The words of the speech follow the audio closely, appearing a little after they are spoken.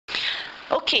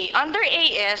Okay, under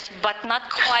AS, but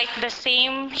not quite the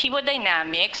same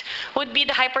hemodynamics, would be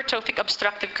the hypertrophic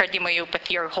obstructive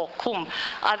cardiomyopathy or HOCM.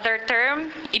 Other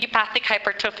term, idiopathic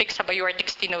hypertrophic subaortic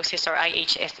stenosis or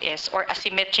IHSS or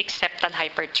asymmetric septal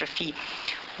hypertrophy.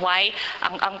 Why?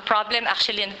 Ang problem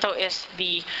actually nito is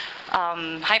the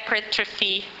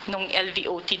hypertrophy ng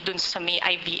LVOT dun sa may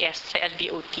IVS sa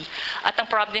LVOT. At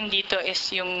ang problem dito is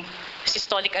yung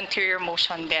systolic anterior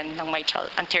motion din ng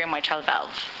anterior mitral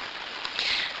valve.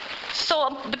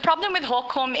 So the problem with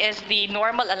HOCM is the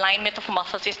normal alignment of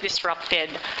muscles is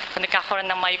disrupted when nagkakaroon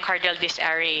ng myocardial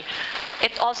disarray.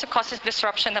 It also causes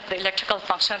disruption of the electrical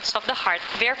functions of the heart.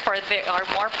 Therefore, they are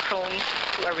more prone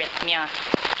to arrhythmia.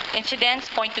 Incidence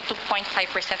 0.2 to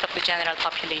 2.5% of the general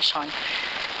population.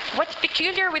 What's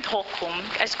peculiar with HOCM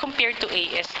as compared to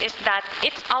AS is that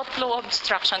its outflow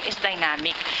obstruction is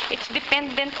dynamic. It's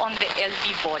dependent on the LV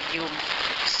volume.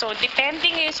 So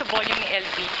depending sa volume ng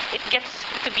LV, it gets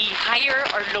to be higher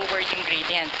or lower yung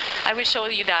gradient. I will show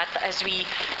you that as we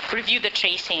review the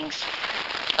tracings.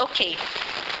 Okay,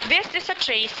 this is a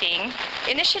tracing.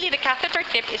 Initially, the catheter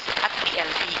tip is at the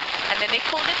LV, and then they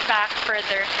pulled it back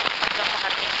further hanggang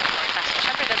makarating sa aorta. So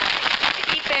syempre, the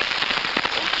apex,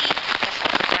 OT,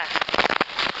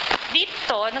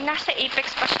 dito, nung nasa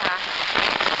apex pa siya,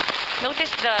 notice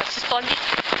the systolic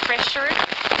pressure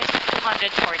is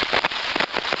 240.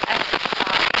 As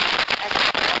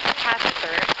the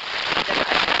catheter,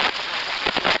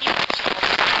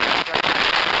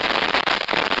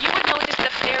 you would notice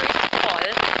that there is a fall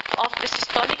of the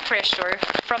systolic pressure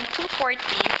from 240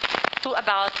 to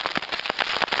about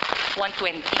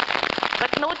 120.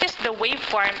 But notice the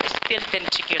waveform is still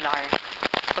ventricular.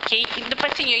 Okay,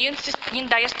 napansin nyo, yung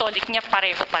diastolic niya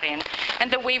pareho pa rin. And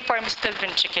the waveform is still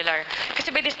ventricular. Kasi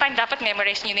by this time, dapat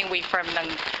memorize nyo yung waveform ng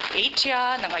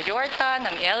atria, ng aorta,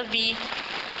 ng LV.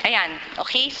 Ayan,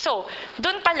 okay? So,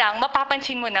 dun pa lang,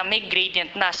 mapapansin mo na may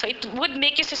gradient na. So, it would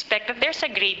make you suspect that there's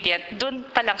a gradient dun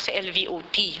pa lang sa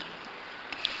LVOT.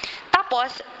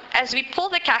 Tapos, as we pull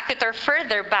the catheter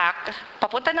further back,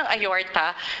 papunta ng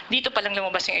aorta, dito pa lang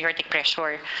lumabas yung aortic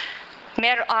pressure.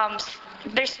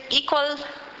 There's equal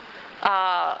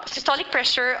systolic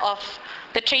pressure of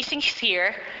the tracings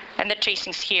here and the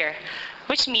tracings here,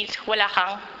 which means wala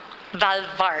kang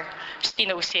valvular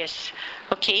stenosis.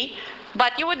 Okay?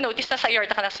 But you would notice na sa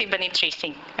aorta ka nasa iba na yung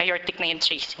tracing. Aortic na yung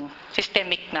tracing.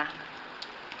 Systemic na.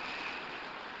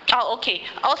 Oh, okay.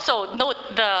 Also,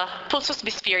 note the pulsus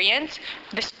bisperiens,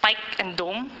 the spike and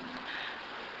dome.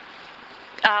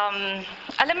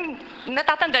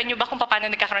 Natatandaan nyo ba kung paano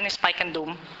nagkakaroon ng spike and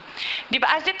dome? Di ba,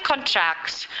 as it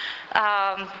contracts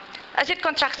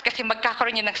kasi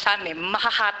magkakaroon yun ng SAME,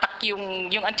 makahatak yung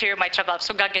anterior mitral valve,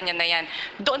 so gaganyan na yan.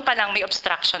 Doon pa lang may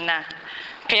obstruction na,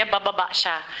 kaya bababa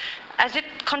siya. As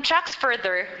it contracts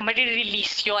further,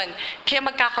 marirelease yun, kaya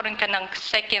magkakaroon ka ng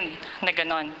second na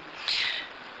ganon.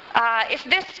 Is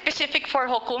this specific for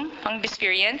HOCM, ang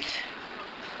bisperiens?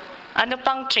 Ano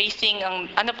pang tracing,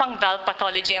 ano pang valve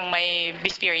pathology ang may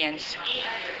bisperiens?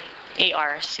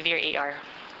 AR, severe AR.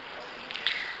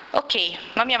 Okay,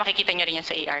 mamaya makikita nyo rin yan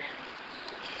sa AR.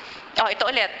 Oh, ito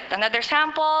ulit. Another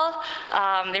sample.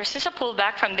 There's just a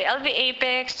pullback from the LV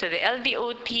apex to the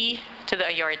LVOT to the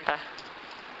aorta.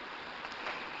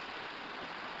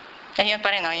 Ayun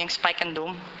pa rin, yung spike and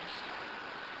dome.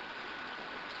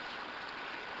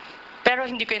 Pero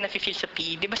hindi ko yung nafe-feel sa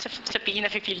PE. Di ba sa PE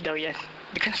nafe-feel daw yan?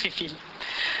 Hindi ko nafe-feel.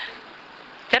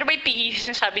 Pero by PE,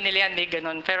 sinasabi nila yan, may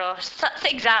ganon. Pero sa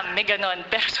exam, may ganon.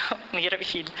 Pero mahirap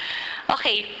i-feel.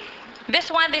 Okay.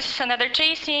 This is another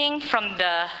tracing from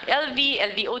the LV,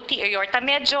 LVOT, aorta.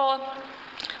 Medyo,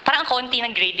 parang konti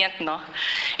ng gradient, no?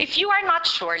 If you are not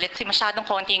sure, let's say masyadong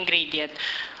konti yung gradient,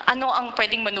 ano ang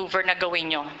pwedeng maneuver na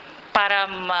gawin nyo para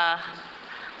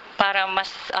mas,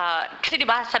 kasi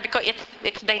diba, sabi ko,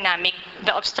 it's dynamic.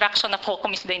 The obstruction of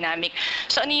HOCM is dynamic.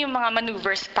 So ano yung mga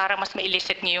maneuvers para mas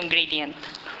ma-elicit nyo yung gradient?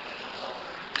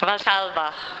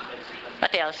 Valsalva.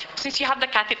 What else? Since you have the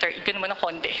catheter, ipin mo ng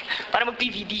konti para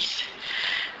mag-PVDs.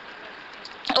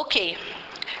 Okay.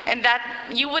 And that,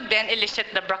 you would then elicit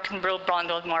the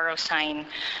Brockenbrough-Brondel-Morrow sign.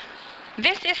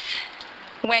 This is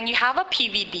when you have a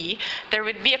PVD, there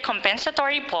would be a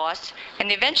compensatory pause,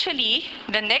 and eventually,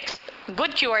 the next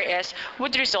good QRS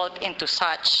would result into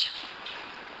such.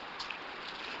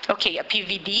 Okay, a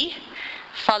PVD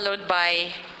followed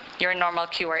by your normal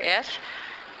QRS.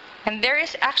 And there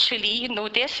is actually, you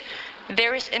notice,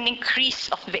 there is an increase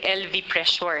of the LV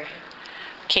pressure.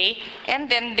 Okay, and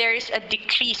then there is a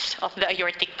decrease of the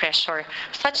aortic pressure,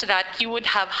 such that you would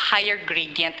have higher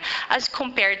gradient as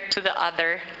compared to the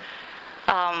other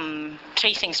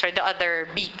tracings or the other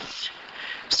beats.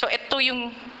 So ito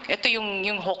yung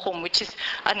HOCM, which is,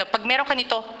 pag meron ka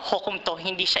nito, HOCM to,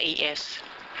 hindi siya AS.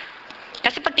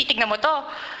 Kasi pag titignan mo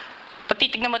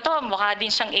to, mukha din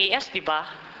siyang AS, di ba?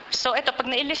 So ito, pag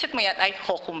na-elicit mo yan, ay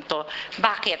HOCM to.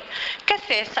 Bakit?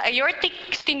 Kasi sa aortic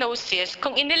stenosis,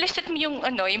 kung in-elicit mo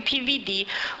yung PVD,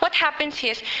 what happens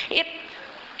is, it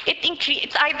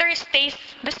either stays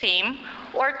the same,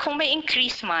 or kung may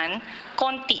increase man,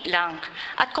 konti lang.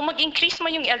 At kung mag-increase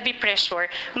man yung LV pressure,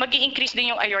 mag-i-increase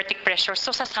din yung aortic pressure,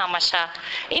 so sasama siya.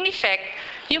 In effect,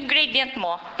 yung gradient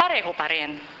mo, pareho pa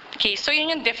rin. Okay, so yun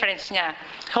yung difference niya.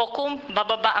 HOCM,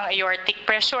 bababa ang aortic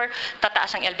pressure,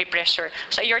 tataas ang LV pressure.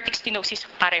 Sa aortic stenosis,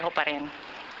 pareho pa rin.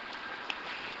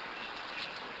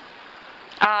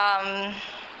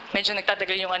 Medyo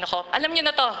nagtatagal yung ko. Alam niyo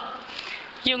na to,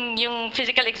 yung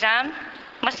physical exam,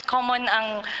 mas common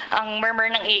ang murmur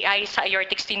ng AI sa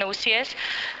aortic stenosis.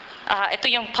 Ito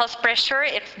yung pulse pressure,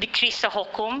 it's decreased sa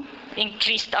HOCM,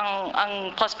 increased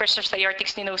ang pulse pressure sa aortic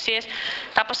stenosis.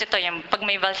 Tapos ito yung, pag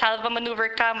may Valsalva maneuver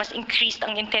ka, mas increased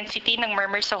ang intensity ng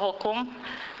murmur sa HOCM,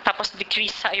 tapos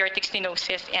decreased sa aortic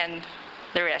stenosis and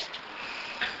the rest.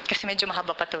 Kasi medyo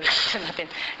mahaba pa ito.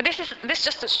 This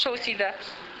just shows you the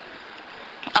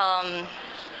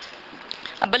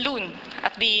a balloon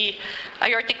at the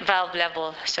aortic valve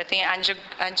level. So ito yung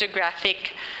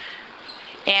angiographic.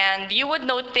 And you would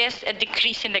notice a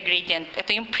decrease in the gradient. Ito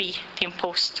yung pre, ito yung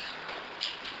post.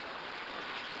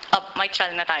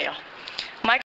 Mitral na tayo.